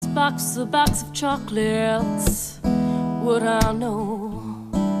box of chocolates, would I know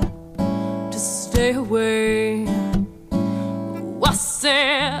to stay away? Oh, I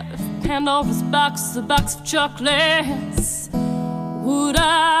said, if Pandora's box of chocolates, would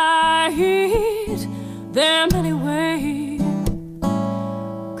I eat them anyway?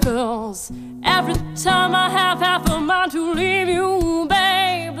 'Cause every time I have half a mind to leave you,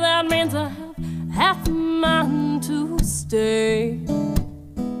 babe, that means I have half a mind to stay.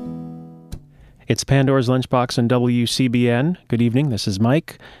 It's Pandora's Lunchbox on WCBN. Good evening, this is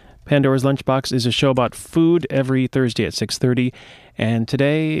Mike. Pandora's Lunchbox is a show about food every Thursday at 6:30, and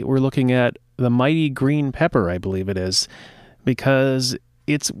today we're looking at the mighty green pepper, I believe it is, because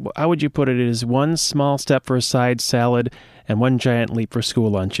it's, how would you put it, it is one small step for a side salad and one giant leap for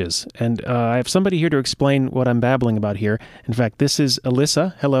school lunches. And I have somebody here to explain what I'm babbling about here. In fact, this is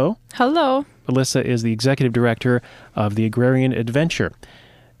Alyssa. Hello. Hello. Alyssa is the executive director of the Agrarian Adventure.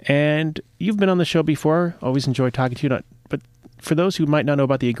 And you've been on the show before. Always enjoy talking to you. But for those who might not know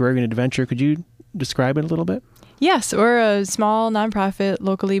about the Agrarian Adventure, could you describe it a little bit? Yes, we're a small nonprofit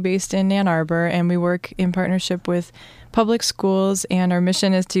locally based in Ann Arbor, and we work in partnership with public schools, and our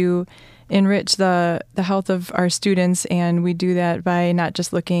mission is to enrich the health of our students, and we do that by not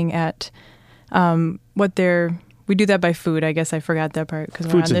just looking at we do that by food. I guess I forgot that part because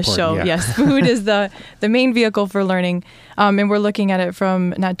we're on this show. Yeah. Yes, food is the main vehicle for learning, and we're looking at it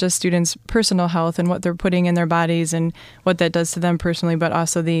from not just students' personal health and what they're putting in their bodies and what that does to them personally, but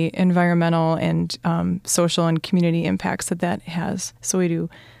also the environmental and social and community impacts that has. So we do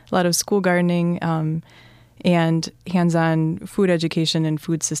a lot of school gardening and hands-on food education and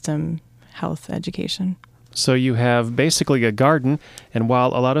food system health education. So you have basically a garden, and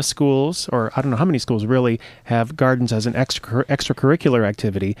while a lot of schools, or I don't know how many schools really, have gardens as an extracurricular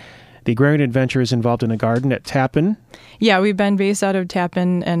activity, the Agrarian Adventure is involved in a garden at Tappan. Yeah, we've been based out of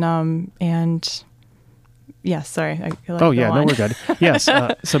Tappan, and yes, sorry. No, we're good. Yes,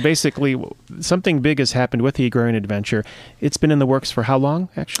 so basically something big has happened with the Agrarian Adventure. It's been in the works for how long,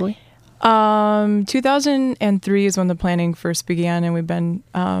 actually? 2003 is when the planning first began, and we've been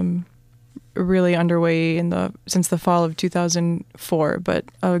really underway since the fall of 2004, but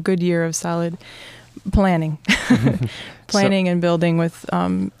a good year of solid planning. And building with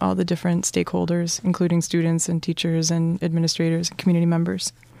all the different stakeholders, including students and teachers and administrators and community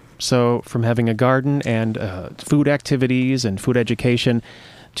members. So from having a garden and food activities and food education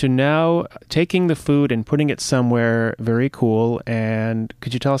to now taking the food and putting it somewhere very cool. And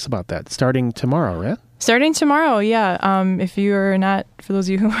could you tell us about that? Starting tomorrow, right? Starting tomorrow, yeah. If you're not, for those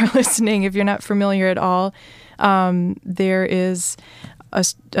of you who are listening, if you're not familiar at all, there is a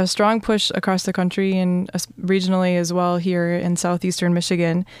strong push across the country and regionally as well here in southeastern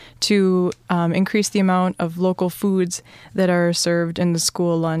Michigan to increase the amount of local foods that are served in the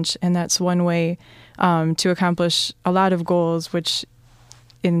school lunch. And that's one way to accomplish a lot of goals, which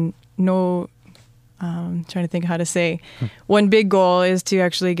trying to think how to say. One big goal is to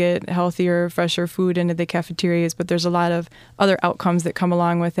actually get healthier, fresher food into the cafeterias, but there's a lot of other outcomes that come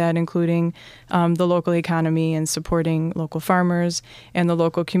along with that, including the local economy and supporting local farmers and the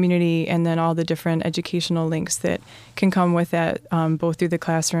local community, and then all the different educational links that can come with that, both through the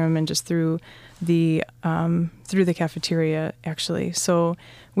classroom and just through the cafeteria, actually. So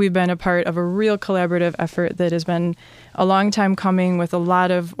we've been a part of a real collaborative effort that has been a long time coming with a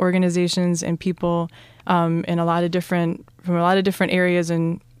lot of organizations and people from a lot of different areas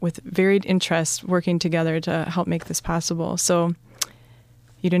and with varied interests working together to help make this possible. So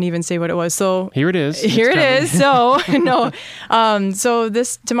you didn't even say what it was. So here it is. Here it is. So no. So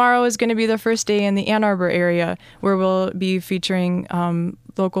this tomorrow is going to be the first day in the Ann Arbor area where we'll be featuring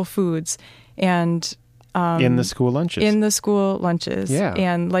local foods and in the school lunches. Yeah.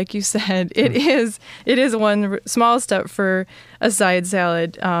 And like you said, it is one small step for a side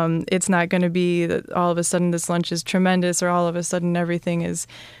salad. It's not going to be that all of a sudden this lunch is tremendous or all of a sudden everything is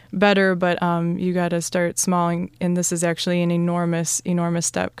better, but you got to start small. And this is actually an enormous, enormous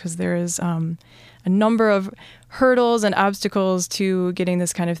step because there is a number of hurdles and obstacles to getting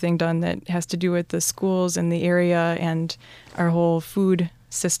this kind of thing done that has to do with the schools and the area and our whole food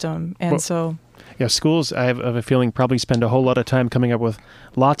system. And yeah, schools, I have a feeling, probably spend a whole lot of time coming up with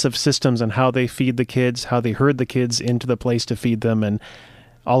lots of systems on how they feed the kids, how they herd the kids into the place to feed them, and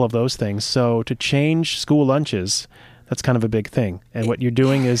all of those things. So to change school lunches, that's kind of a big thing. And what you're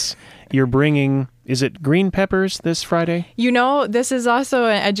doing is you're bringing, is it green peppers this Friday? This is also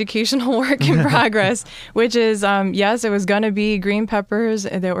an educational work in progress, which is, yes, it was going to be green peppers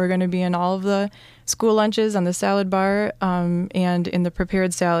that were going to be in all of the school lunches on the salad bar and in the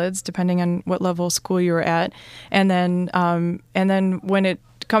prepared salads, depending on what level of school you were at. And then when it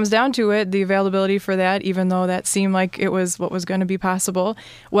comes down to it, the availability for that, even though that seemed like it was what was going to be possible,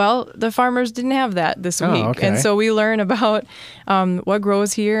 well, the farmers didn't have that this week. Okay. And so we learn about what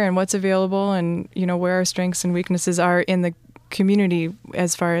grows here and what's available and, where our strengths and weaknesses are in the community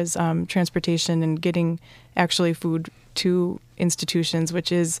as far as transportation and getting actually food to institutions,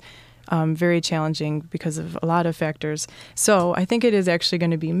 which is very challenging because of a lot of factors. So I think it is actually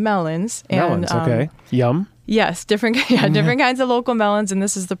going to be melons. Melons, okay. Yum. Yes, different kinds of local melons, and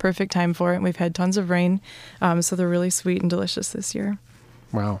this is the perfect time for it. We've had tons of rain, so they're really sweet and delicious this year.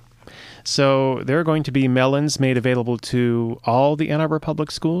 Wow. So there are going to be melons made available to all the Ann Arbor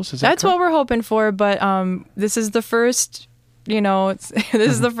public schools? That's what we're hoping for, but this is the first, this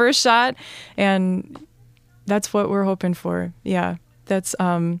is the first shot, and that's what we're hoping for. Yeah. That's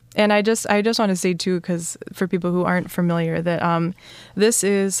and I just want to say too, because for people who aren't familiar, that this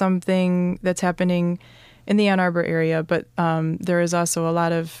is something that's happening in the Ann Arbor area, but there is also a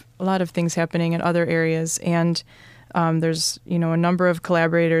lot of things happening in other areas, and there's a number of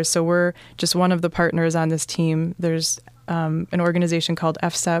collaborators. So we're just one of the partners on this team. There's an organization called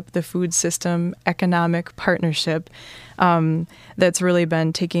FSEP, the Food System Economic Partnership, that's really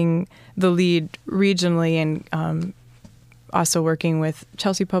been taking the lead regionally and also working with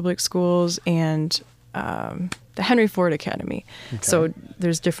Chelsea Public Schools and the Henry Ford Academy. Okay. So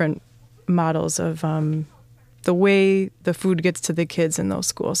there's different models of the way the food gets to the kids in those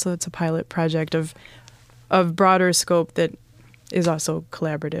schools. So it's a pilot project of broader scope that is also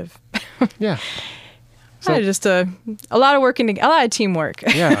collaborative. Yeah. So, just a lot of working, a lot of teamwork.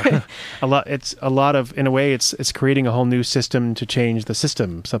 Yeah, It's a lot of, in a way, it's creating a whole new system to change the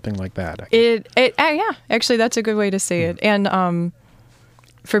system, something like that. Yeah, actually, that's a good way to say it. And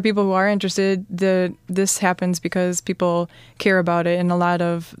for people who are interested, this happens because people care about it, and a lot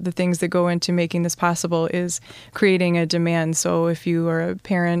of the things that go into making this possible is creating a demand. So if you are a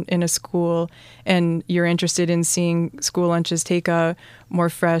parent in a school and you're interested in seeing school lunches take a more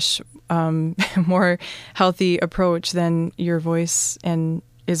fresh, more healthy approach, then your voice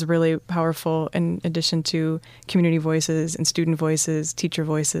is really powerful in addition to community voices and student voices, teacher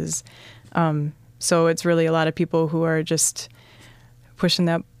voices. So it's really a lot of people who are just pushing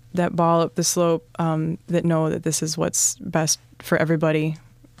that ball up the slope, that know that this is what's best for everybody.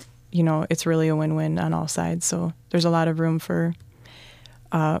 It's really a win-win on all sides. So there's a lot of room for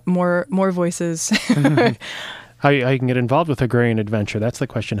more voices. How you can get involved with Agrarian Adventure? That's the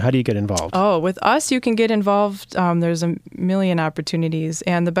question. How do you get involved? Oh, with us, you can get involved. There's a million opportunities,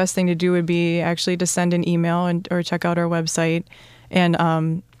 and the best thing to do would be actually to send an email or check out our website.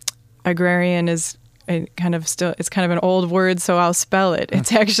 And Agrarian is it's kind of an old word, so I'll spell it.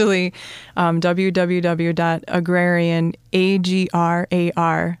 It's actually www.agrarian,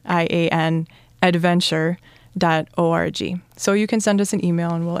 AGRARIAN, adventure.org. So you can send us an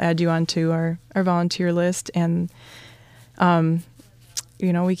email and we'll add you onto our volunteer list. And,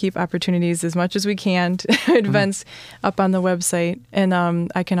 we keep opportunities as much as we can to events up on the website. And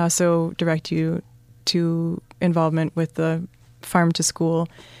I can also direct you to involvement with the farm to school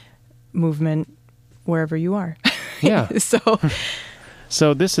movement wherever you are. Yeah.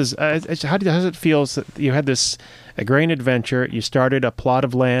 So this is, how does it feel that you had this Agrarian Adventure, you started a plot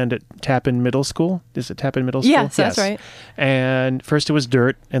of land at Tappan Middle School? Is it Tappan Middle School? Yes, that's right. And first it was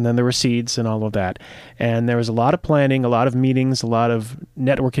dirt, and then there were seeds and all of that. And there was a lot of planning, a lot of meetings, a lot of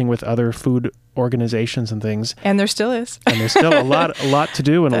networking with other food organizations and things. And there still is. And there's still a lot to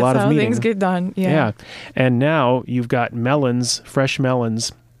do and a lot of meetings. That's how things get done, Yeah. And now you've got melons, fresh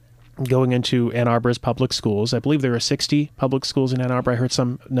melons, going into Ann Arbor's public schools. I believe there are 60 public schools in Ann Arbor. I heard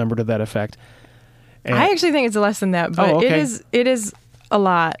some number to that effect. And I actually think it's less than that, but it is a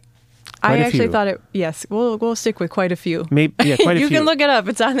lot. Quite I actually thought it. Yes, we'll stick with quite a few. Maybe, yeah, quite a few. You can look it up.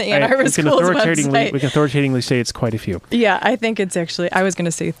 It's on the Ann Arbor Schools website. We can authoritatively say it's quite a few. Yeah, I think it's actually. I was going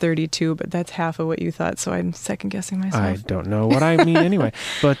to say 32, but that's half of what you thought. So I'm second guessing myself. I don't know what I mean anyway.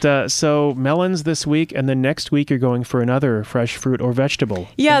 But so melons this week, and then next week you're going for another fresh fruit or vegetable.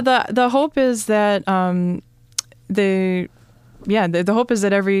 Yeah, the hope is that the hope is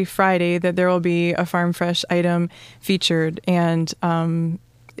that every Friday that there will be a farm fresh item featured, and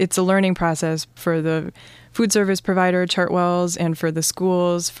it's a learning process for the food service provider, Chartwells, and for the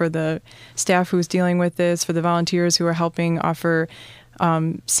schools, for the staff who's dealing with this, for the volunteers who are helping offer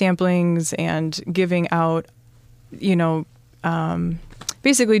samplings and giving out,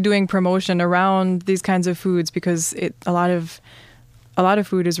 basically doing promotion around these kinds of foods, because a lot of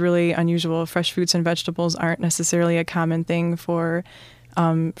food is really unusual. Fresh fruits and vegetables aren't necessarily a common thing for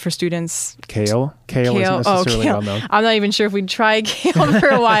for students. Kale isn't necessarily well known. I'm not even sure if we'd try kale for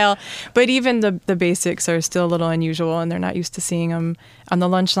a while, but even the basics are still a little unusual, and they're not used to seeing them on the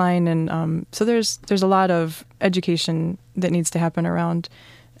lunch line. And so there's a lot of education that needs to happen around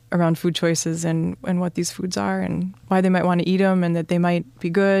food choices and what these foods are and why they might want to eat them and that they might be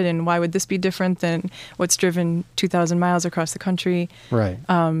good and why would this be different than what's driven 2,000 miles across the country. Right.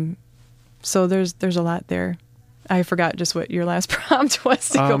 So there's a lot there. I forgot just what your last prompt was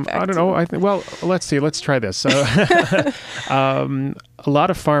to go back I don't know. Well, let's see. Let's try this. A lot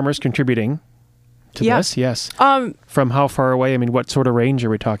of farmers contributing to this. Yes. From how far away? I mean, what sort of range are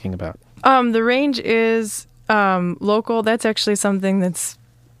we talking about? The range is local. That's actually something that's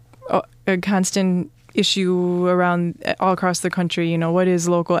a constant issue around all across the country. You know, what does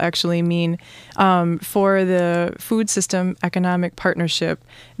local actually mean? For the Food System Economic Partnership,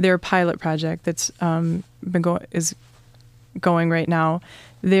 their pilot project that's is going right now,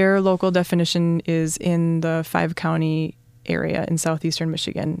 their local definition is in the 5-county area in southeastern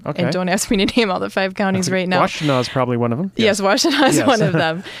Michigan. Okay. And don't ask me to name all the 5 counties right now. Washtenaw is probably one of them. Yes, Washtenaw is one of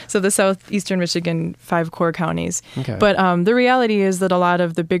them. So the southeastern Michigan 5 core counties. Okay. But the reality is that a lot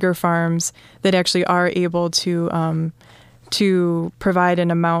of the bigger farms that actually are able to provide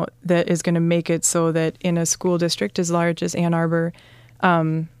an amount that is going to make it so that in a school district as large as Ann Arbor,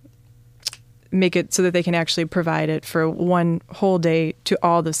 make it so that they can actually provide it for one whole day to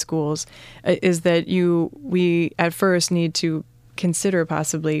all the schools, is that we at first need to consider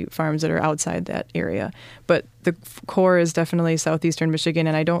possibly farms that are outside that area. But the core is definitely southeastern Michigan,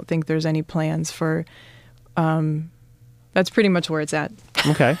 and I don't think there's any plans for that's pretty much where it's at.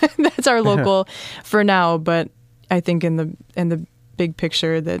 Okay. That's our local for now, but I think in the big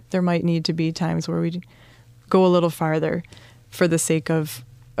picture that there might need to be times where we go a little farther for the sake of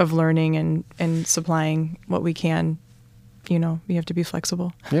learning and supplying what we can. You know, you have to be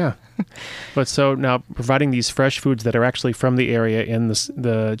flexible. Yeah. But so now providing these fresh foods that are actually from the area in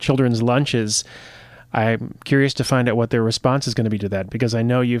the children's lunches, I'm curious to find out what their response is going to be to that, because I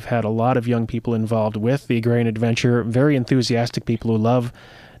know you've had a lot of young people involved with the Agrarian Adventure, very enthusiastic people who love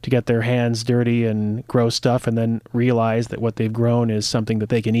to get their hands dirty and grow stuff and then realize that what they've grown is something that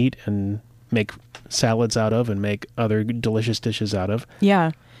they can eat and make salads out of and make other delicious dishes out of. Yeah.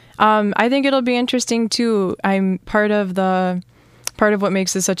 I think it'll be interesting too. I'm part of what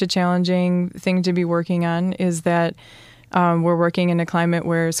makes this such a challenging thing to be working on is that we're working in a climate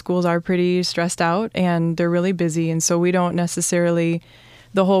where schools are pretty stressed out and they're really busy. And so we don't necessarily,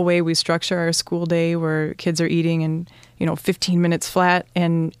 the whole way we structure our school day where kids are eating in, 15 minutes flat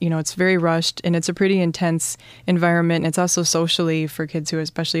and, it's very rushed and it's a pretty intense environment. And it's also socially for kids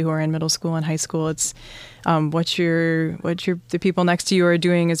especially who are in middle school and high school, it's what the people next to you are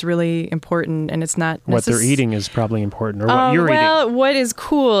doing is really important, and it's not what they're eating is probably important, or what you're eating. Well, what is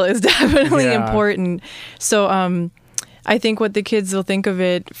cool is definitely important. So I think what the kids will think of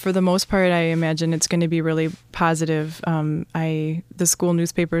it, for the most part, I imagine it's going to be really positive. The school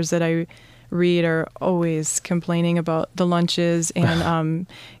newspapers that I read are always complaining about the lunches, and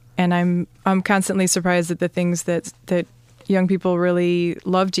I'm constantly surprised at the things that young people really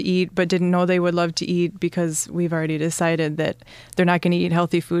love to eat but didn't know they would love to eat, because we've already decided that they're not going to eat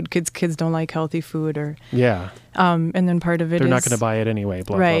healthy food. Kids don't like healthy food, or and then part of it they're not going to buy it anyway.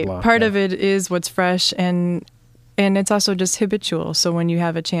 Blah, right. Blah, blah. Part of it is what's fresh, and it's also just habitual. So when you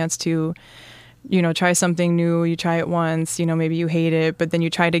have a chance to, try something new, you try it once, maybe you hate it, but then you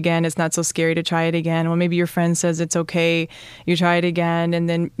try it again. It's not so scary to try it again. Well, maybe your friend says it's okay. You try it again, and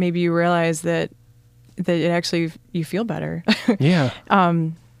then maybe you realize that it actually, you feel better. Yeah.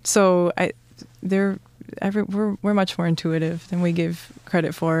 So we're much more intuitive than we give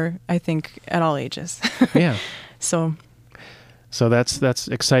credit for, I think, at all ages. Yeah. So that's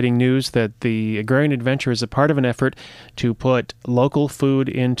exciting news that the Agrarian Adventure is a part of an effort to put local food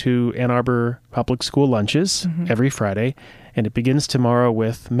into Ann Arbor public school lunches every Friday, and it begins tomorrow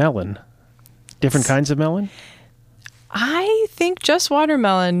with melon. Different kinds of melon? I think just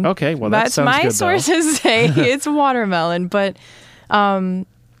watermelon. Okay, well that sounds good. My sources say it's watermelon, but we'll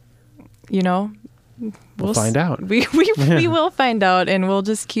find out. We will find out, and we'll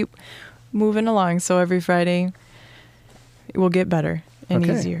just keep moving along. So every Friday it will get better and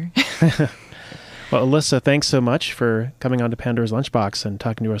easier. Well, Alyssa, thanks so much for coming on to Pandora's Lunchbox and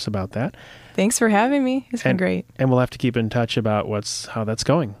talking to us about that. Thanks for having me. It's been great. And we'll have to keep in touch about how that's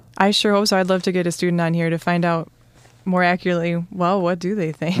going. I sure hope so. I'd love to get a student on here to find out more accurately, well, what do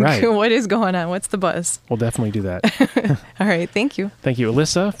they think? Right. What is going on? What's the buzz? We'll definitely do that. All right. Thank you. Thank you,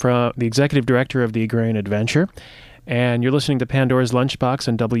 Alyssa, the Executive Director of the Agrarian Adventure. And you're listening to Pandora's Lunchbox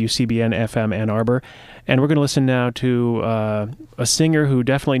on WCBN FM Ann Arbor. And we're going to listen now to a singer who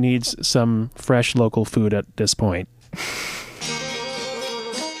definitely needs some fresh local food at this point.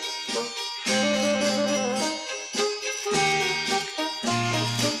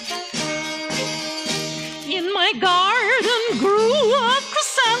 In my garden grew a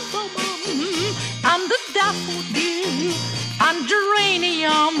chrysanthemum and a daffodil and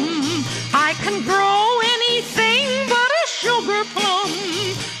geranium. I can grow anything but a sugar plum.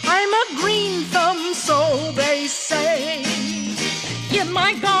 I'm a green thumb, so they say. In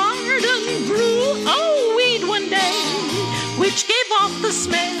my garden grew a weed one day, which gave off the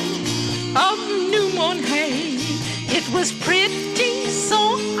smell of new mown hay. It was pretty, so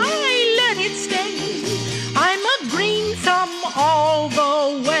I let it stay. I'm a green thumb all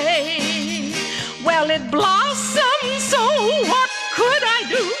the way. Well, it blossomed, so what could I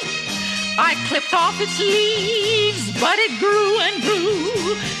do? I clipped off its leaves, but it grew and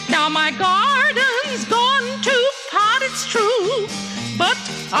grew. Now my garden's gone to pot, it's true, but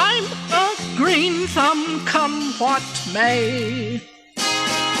I'm a green thumb, come what may.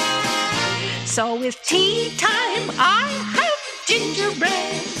 So it's tea time, I have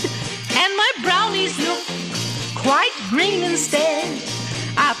gingerbread, and my brownies look quite green instead.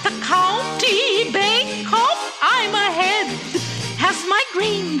 At the county bake-off, I'm ahead. Has my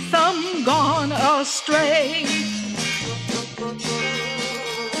green thumb gone astray?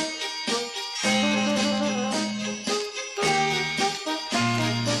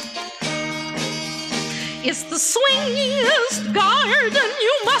 It's the swingiest garden,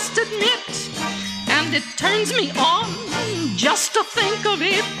 you must admit, and it turns me on just to think of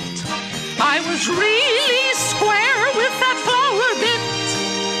it. I was really square with that flower bit,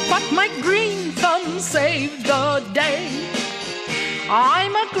 but my green thumb saved the day.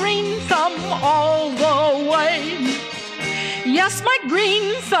 I'm a green thumb all the way. Yes, my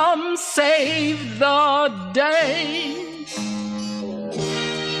green thumb saved the day.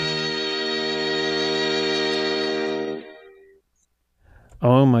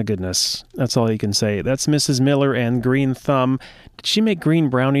 Oh my goodness. That's all you can say. That's Mrs. Miller and Green Thumb. Did she make green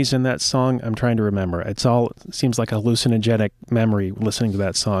brownies in that song? I'm trying to remember. It seems like a hallucinogenic memory listening to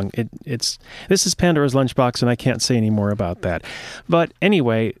that song. This is Pandora's Lunchbox, and I can't say any more about that. But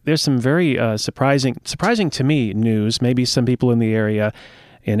anyway, there's some very surprising to me news. Maybe some people in the area,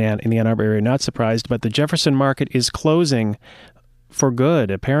 in the Ann Arbor area, not surprised, but the Jefferson Market is closing for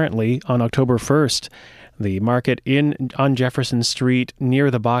good, apparently, on October 1st. The market on Jefferson Street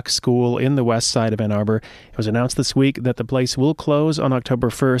near the Bach School in the west side of Ann Arbor. It was announced this week that the place will close on October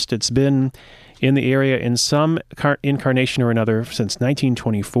 1st. It's been in the area in some incarnation or another since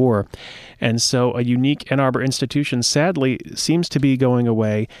 1924. And so a unique Ann Arbor institution sadly seems to be going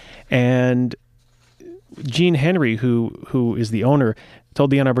away. And Gene Henry, who is the owner,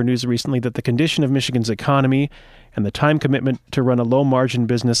 told the Ann Arbor News recently that the condition of Michigan's economy and the time commitment to run a low-margin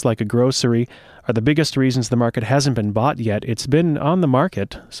business like a grocery are the biggest reasons the market hasn't been bought yet. It's been on the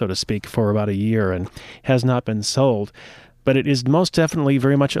market, so to speak, for about a year and has not been sold. But it is most definitely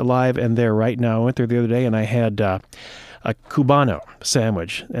very much alive and there right now. I went there the other day and I had a Cubano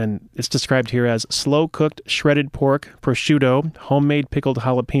sandwich, and it's described here as slow-cooked shredded pork, prosciutto, homemade pickled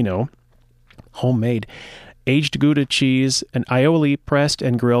jalapeno, aged Gouda cheese, and aioli pressed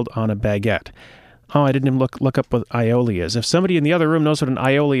and grilled on a baguette. Oh, I didn't even look up what aioli is. If somebody in the other room knows what an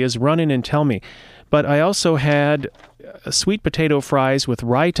aioli is, run in and tell me. But I also had sweet potato fries with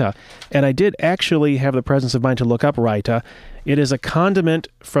raita, and I did actually have the presence of mind to look up raita. It is a condiment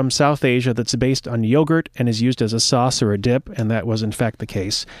from South Asia that's based on yogurt and is used as a sauce or a dip, and that was in fact the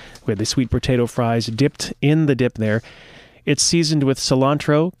case. We had the sweet potato fries dipped in the dip there. It's seasoned with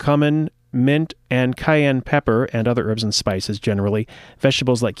cilantro, cumin, mint, and cayenne pepper, and other herbs and spices generally.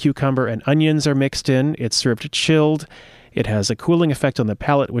 Vegetables like cucumber and onions are mixed in. It's served chilled. It has a cooling effect on the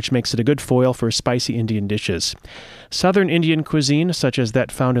palate, which makes it a good foil for spicy Indian dishes. Southern Indian cuisine, such as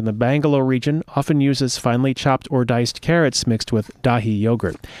that found in the Bangalore region, often uses finely chopped or diced carrots mixed with dahi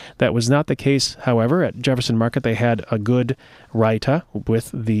yogurt. That was not the case, however. At Jefferson Market, they had a good raita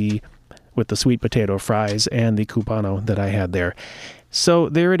with the sweet potato fries and the cubano that I had there. So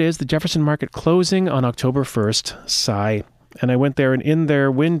there it is, the Jefferson Market closing on October 1st. Sigh. And I went there, and in their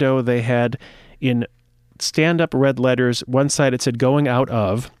window they had in stand-up red letters, one side it said going out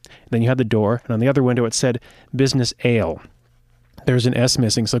of, then you had the door, and on the other window it said business ale. There's an S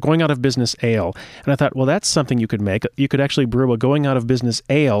missing, so going out of business ale. And I thought, well, that's something you could make. You could actually brew a going out of business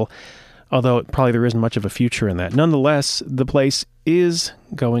ale, although probably there isn't much of a future in that. Nonetheless, the place is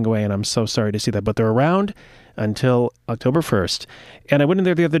going away, and I'm so sorry to see that. But they're around. until October 1st. And I went in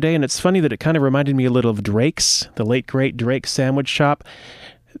there the other day, and it's funny that it kind of reminded me a little of Drake's, the late, great Drake sandwich shop.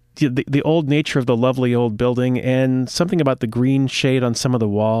 The old nature of the lovely old building, and something about the green shade on some of the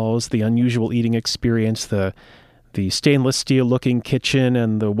walls, the unusual eating experience, the stainless steel-looking kitchen,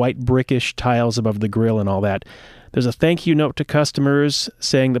 and the white brickish tiles above the grill and all that. There's a thank you note to customers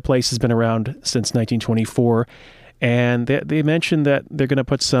saying the place has been around since 1924, and they mentioned that they're going to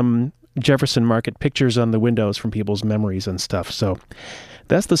put some Jefferson Market pictures on the windows from people's memories and stuff. So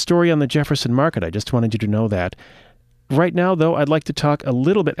that's the story on the Jefferson Market. I just wanted you to know that. Right now, though, I'd like to talk a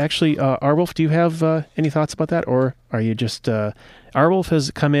little bit. Actually, Arwolf, do you have any thoughts about that? Or are you just... Arwolf has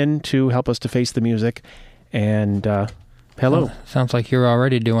come in to help us to face the music. And hello. Well, sounds like you're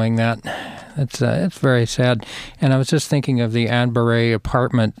already doing that. It's very sad. And I was just thinking of the Anne Beret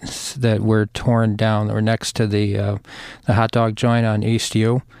apartments that were torn down, or next to the hot dog joint on East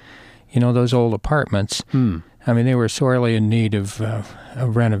U. You know, those old apartments. I mean, they were sorely in need of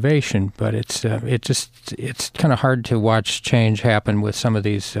renovation, but it's kind of hard to watch change happen with some of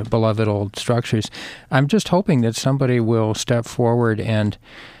these beloved old structures. I'm just hoping that somebody will step forward and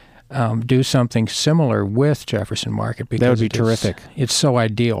do something similar with Jefferson Market, because that would be terrific. It's so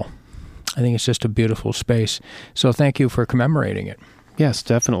ideal. I think it's just a beautiful space. So thank you for commemorating it. Yes,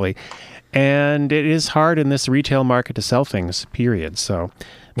 definitely. And it is hard in this retail market to sell things, period. So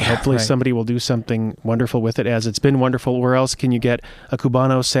hopefully somebody will do something wonderful with it, as it's been wonderful. Where else can you get a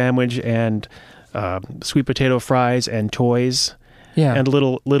Cubano sandwich and sweet potato fries and toys? Yeah. And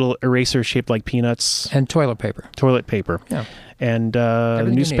little erasers shaped like peanuts. And toilet paper. Toilet paper. Yeah. And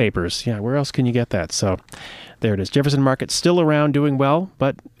newspapers. Yeah, where else can you get that? So there it is. Jefferson Market's still around, doing well,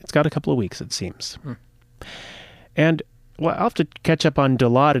 but it's got a couple of weeks, it seems. And well, I'll have to catch up on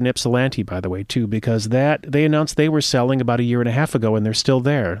Delat and Ypsilanti, by the way, too, because they announced they were selling about a year and a half ago, and they're still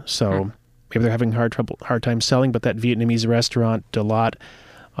there. So maybe they're having hard time selling, but that Vietnamese restaurant, Delat,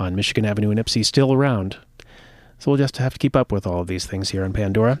 on Michigan Avenue in Ypsi, still around. So we'll just have to keep up with all of these things here on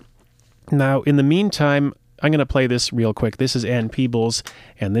Pandora. Now, in the meantime, I'm going to play this real quick. This is Ann Peebles,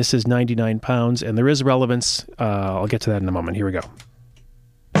 and this is 99 Pounds, and there is relevance. I'll get to that in a moment. Here we go.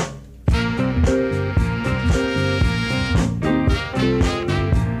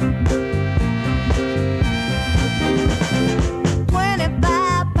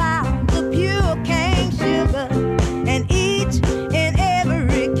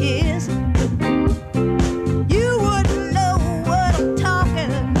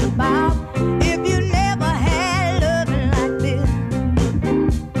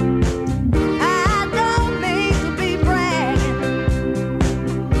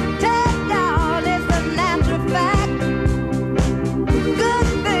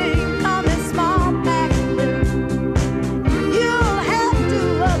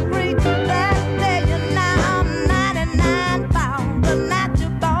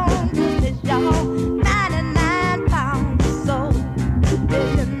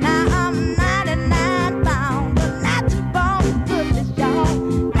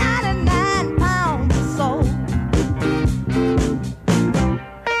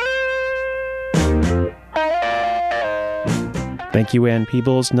 Thank you, Ann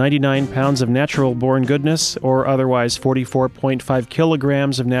Peebles. 99 pounds of natural-born goodness, or otherwise 44.5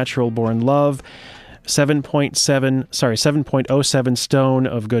 kilograms of natural-born love, 7.07 stone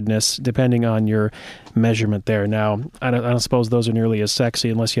of goodness, depending on your measurement there. Now, I don't suppose those are nearly as sexy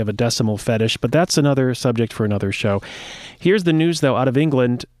unless you have a decimal fetish, but that's another subject for another show. Here's the news, though, out of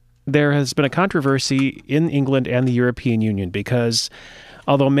England. There has been a controversy in England and the European Union because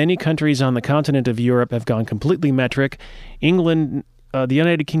although many countries on the continent of Europe have gone completely metric, England, the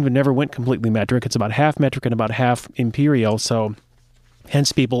United Kingdom never went completely metric. It's about half metric and about half imperial, so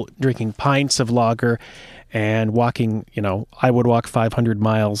hence people drinking pints of lager and walking, I would walk 500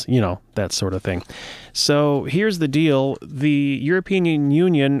 miles, that sort of thing. So here's the deal. The European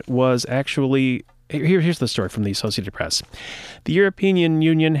Union was actually... Here's the story from the Associated Press. The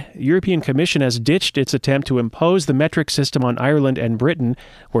European Commission has ditched its attempt to impose the metric system on Ireland and Britain,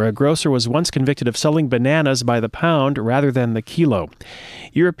 where a grocer was once convicted of selling bananas by the pound rather than the kilo.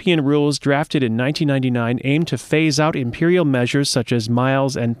 European rules drafted in 1999 aimed to phase out imperial measures such as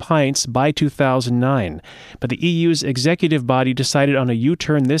miles and pints by 2009. But the EU's executive body decided on a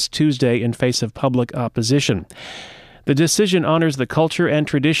U-turn this Tuesday in face of public opposition. The decision honors the culture and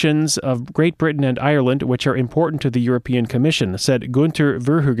traditions of Great Britain and Ireland, which are important to the European Commission, said Gunther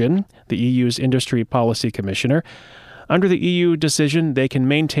Verheugen, the EU's Industry Policy Commissioner. Under the EU decision, they can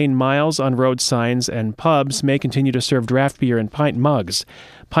maintain miles on road signs, and pubs may continue to serve draft beer in pint mugs.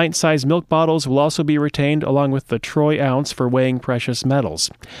 Pint-sized milk bottles will also be retained, along with the troy ounce for weighing precious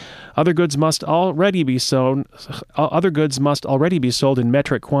metals. Other goods must already be sold in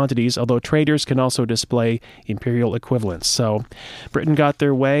metric quantities, although traders can also display imperial equivalents. So, Britain got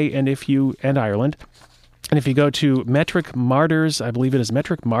their way, and Ireland. And if you go to Metric Martyrs, I believe it is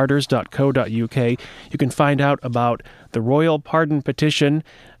metricmartyrs.co.uk, you can find out about the royal pardon petition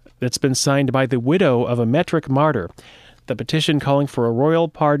that's been signed by the widow of a metric martyr. The petition calling for a royal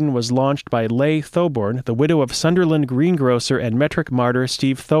pardon was launched by Leigh Thoburn, the widow of Sunderland greengrocer and metric martyr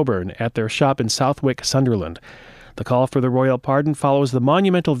Steve Thoburn, at their shop in Southwick, Sunderland. The call for the royal pardon follows the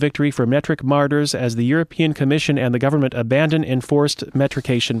monumental victory for metric martyrs as the European Commission and the government abandon enforced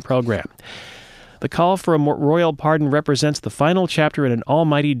metrication program. The call for a royal pardon represents the final chapter in an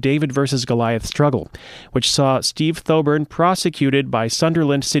almighty David versus Goliath struggle, which saw Steve Thoburn prosecuted by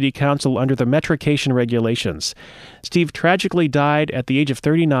Sunderland City Council under the metrication regulations. Steve tragically died at the age of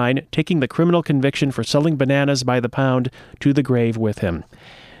 39, taking the criminal conviction for selling bananas by the pound to the grave with him.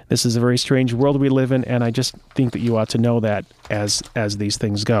 This is a very strange world we live in, and I just think that you ought to know that as these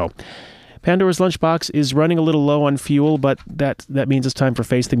things go. Pandora's Lunchbox is running a little low on fuel, but that means it's time for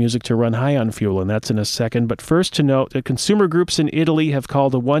Face the Music to run high on fuel, and that's in a second. But first to note that consumer groups in Italy have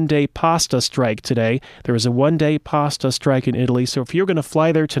called a one-day pasta strike today. There is a one-day pasta strike in Italy, so if you're going to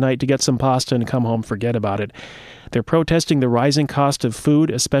fly there tonight to get some pasta and come home, forget about it. They're protesting the rising cost of food,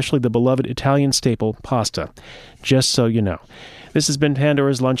 especially the beloved Italian staple, pasta. Just so you know. This has been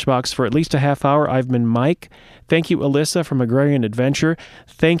Pandora's Lunchbox for at least a half hour. I've been Mike. Thank you, Alyssa from Agrarian Adventure.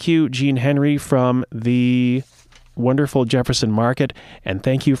 Thank you, Gene Henry from the wonderful Jefferson Market. And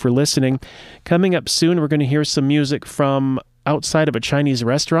thank you for listening. Coming up soon, we're going to hear some music from outside of a Chinese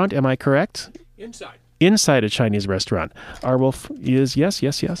restaurant. Am I correct? Inside a Chinese restaurant. Arwolf is yes.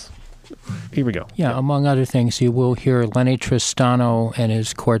 Here we go. Yeah, among other things, you will hear Lenny Tristano and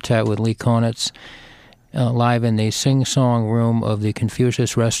his quartet with Lee Konitz live in the sing-song room of the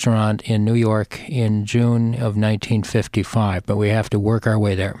Confucius Restaurant in New York in June of 1955, but we have to work our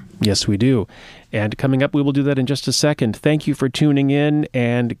way there. Yes, we do. And coming up, we will do that in just a second. Thank you for tuning in,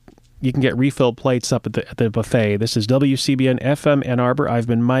 and you can get refill plates up at the buffet. This is WCBN FM Ann Arbor. I've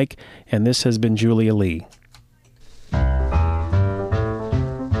been Mike, and this has been Julia Lee.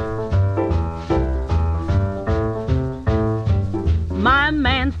 My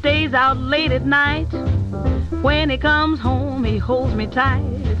man stays out late at night. When he comes home, he holds me tight.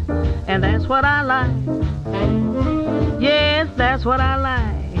 And that's what I like. Yes, that's what I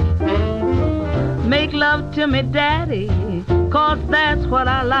like. Make love to me, daddy, 'cause that's what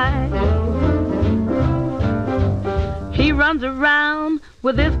I like. He runs around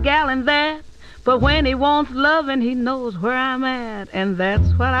with this gal and that, but when he wants loving, he knows where I'm at. And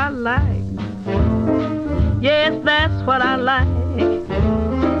that's what I like. Yes, that's what I like.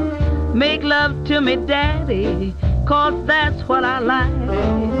 Make love to me, daddy, 'cause that's what I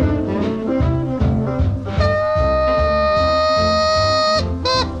like.